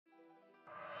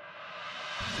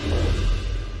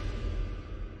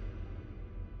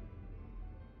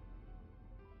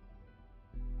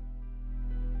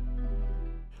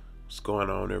What's going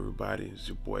on, everybody? It's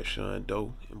your boy Sean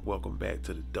Doe, and welcome back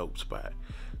to the Dope Spot.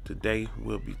 Today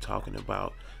we'll be talking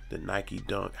about the Nike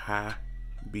Dunk High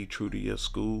Be True to Your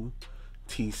School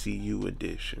TCU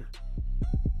edition.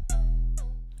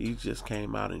 These just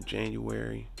came out in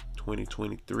January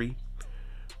 2023.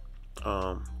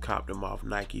 Copped them off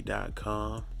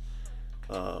Nike.com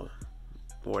or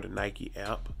the Nike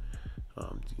app.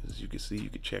 As you can see, you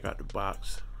can check out the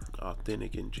box,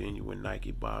 authentic and genuine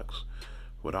Nike box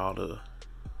with all the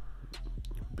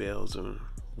bells and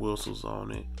whistles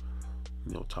on it.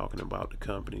 You know, talking about the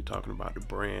company, talking about the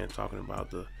brand, talking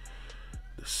about the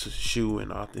shoe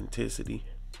and authenticity.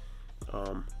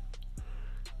 I'm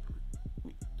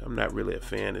not really a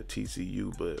fan of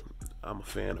TCU, but I'm a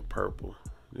fan of purple.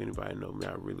 If anybody know me,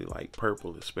 I really like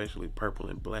purple, especially purple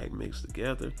and black mixed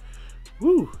together.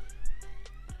 Woo!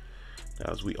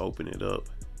 Now as we open it up,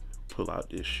 pull out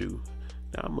this shoe.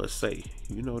 Now I must say,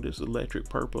 you know, this electric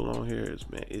purple on here is,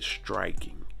 man, it's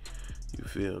striking. You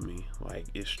feel me? Like,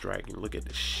 it's striking. Look at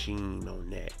the sheen on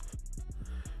that.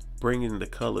 Bringing the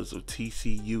colors of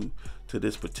TCU to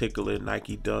this particular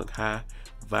Nike Dunk High,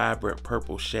 vibrant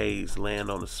purple shades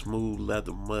land on a smooth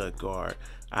leather mudguard,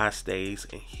 eyestays,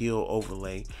 and heel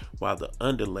overlay, while the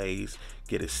underlays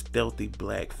get a stealthy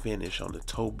black finish on the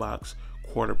toebox,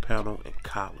 quarter panel, and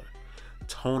collar.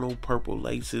 Tonal purple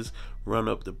laces run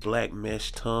up the black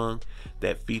mesh tongue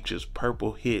that features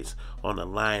purple hits on the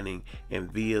lining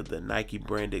and via the Nike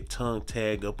branded tongue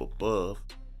tag up above.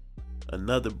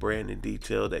 Another branding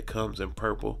detail that comes in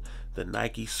purple, the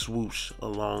Nike Swoosh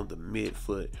along the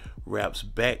midfoot wraps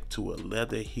back to a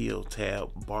leather heel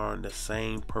tab borrowing the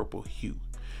same purple hue.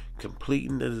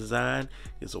 Completing the design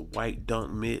is a white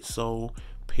dunk midsole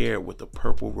paired with a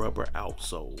purple rubber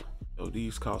outsole. So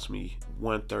these cost me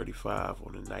 $135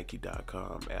 on the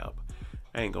Nike.com app.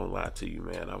 I ain't gonna lie to you,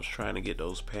 man. I was trying to get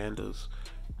those pandas,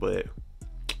 but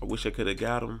I wish I could have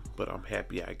got them, but I'm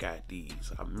happy I got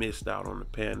these. I missed out on the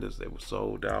pandas. They were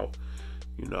sold out.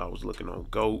 You know, I was looking on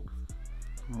GOAT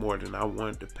more than I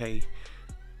wanted to pay,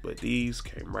 but these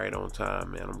came right on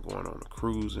time, man. I'm going on a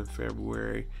cruise in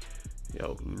February.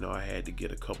 Yo, you know, I had to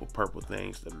get a couple purple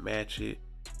things to match it.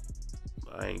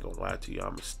 I ain't gonna lie to you,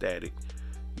 I'm ecstatic.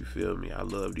 You feel me? I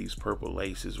love these purple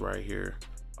laces right here.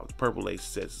 The purple lace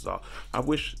sets is off. I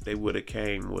wish they would have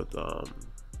came with or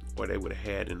they would have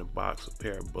had in the box a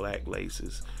pair of black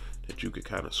laces that you could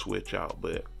kind of switch out,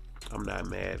 but I'm not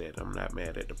mad at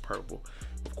the purple.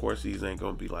 Of course, these ain't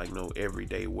gonna be like no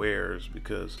everyday wears,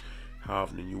 because how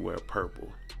often you wear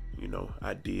purple? You know,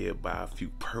 I did buy a few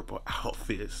purple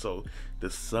outfits, so the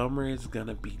summer is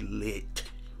gonna be lit.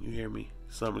 You hear me?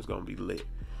 Summer's gonna be lit.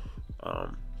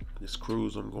 This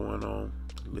cruise I'm going on,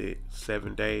 lit,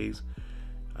 7 days.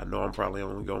 I know I'm probably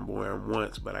only gonna wear them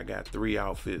once, but I got 3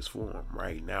 outfits for them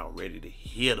right now, ready to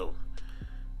hit them.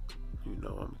 You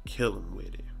know, I'm killing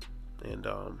with it. And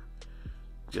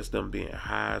just them being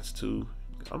highs too.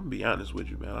 I'm gonna be honest with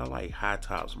you, man. I like high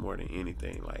tops more than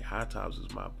anything. Like, high tops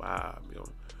is my vibe, yo.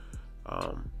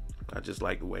 I just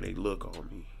like the way they look on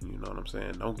me. You know what I'm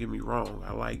saying? Don't get me wrong.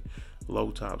 I like low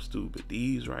tops too, but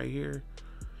these right here,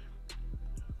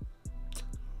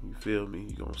 you feel me?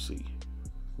 You gonna see.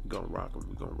 We're gonna rock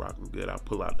them good. I'll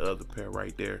pull out the other pair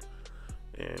right there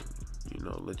and, you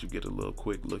know, let you get a little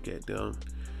quick look at them.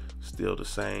 Still the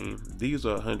same. These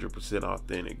are 100%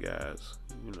 authentic, guys.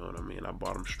 You know what I mean? I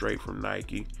bought them straight from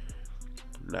Nike.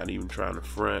 Not even trying to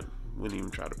front. Wouldn't even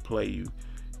try to play you.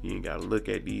 You ain't gotta look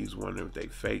at these, wondering if they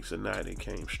fakes or not. They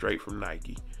came straight from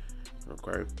Nike.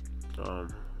 Okay. I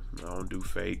don't do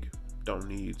fake. Don't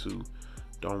need to.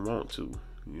 Don't want to.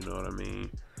 You know what I mean?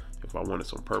 If I wanted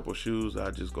some purple shoes,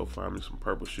 I'd just go find me some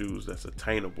purple shoes that's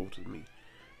attainable to me.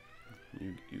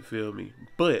 You feel me?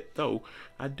 But though,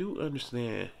 I do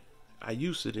understand. I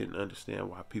used to didn't understand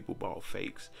why people bought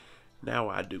fakes. Now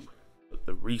I do.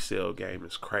 The resale game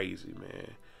is crazy,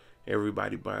 man.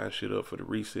 Everybody buying shit up for the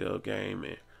resale game,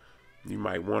 and you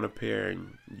might want a pair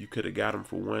and you could have got them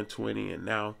for $120, and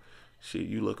now shit,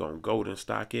 you look on GOAT and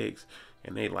StockX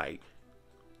and they like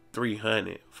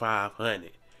 $300, $500.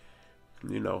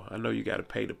 You know, I know you got to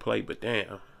pay to play, but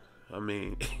damn, I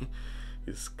mean,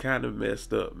 it's kind of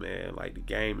messed up, man. Like, the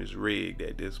game is rigged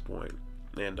at this point.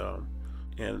 And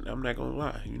I'm not gonna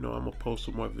lie, you know, I'm gonna post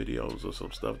some more videos of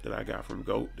some stuff that I got from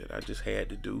GOAT that I just had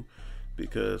to do,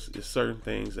 because it's certain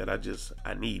things that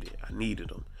I needed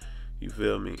them. You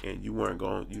feel me? And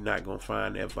you're not gonna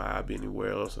find that vibe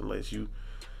anywhere else unless you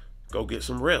go get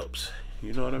some reps.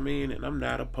 You know what I mean? And I'm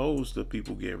not opposed to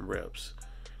people getting reps,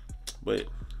 but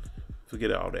forget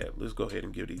all that. Let's go ahead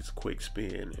and give these a quick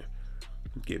spin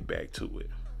and get back to it.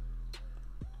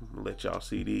 Let y'all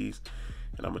see these.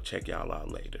 and I'm gonna check y'all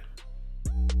out later.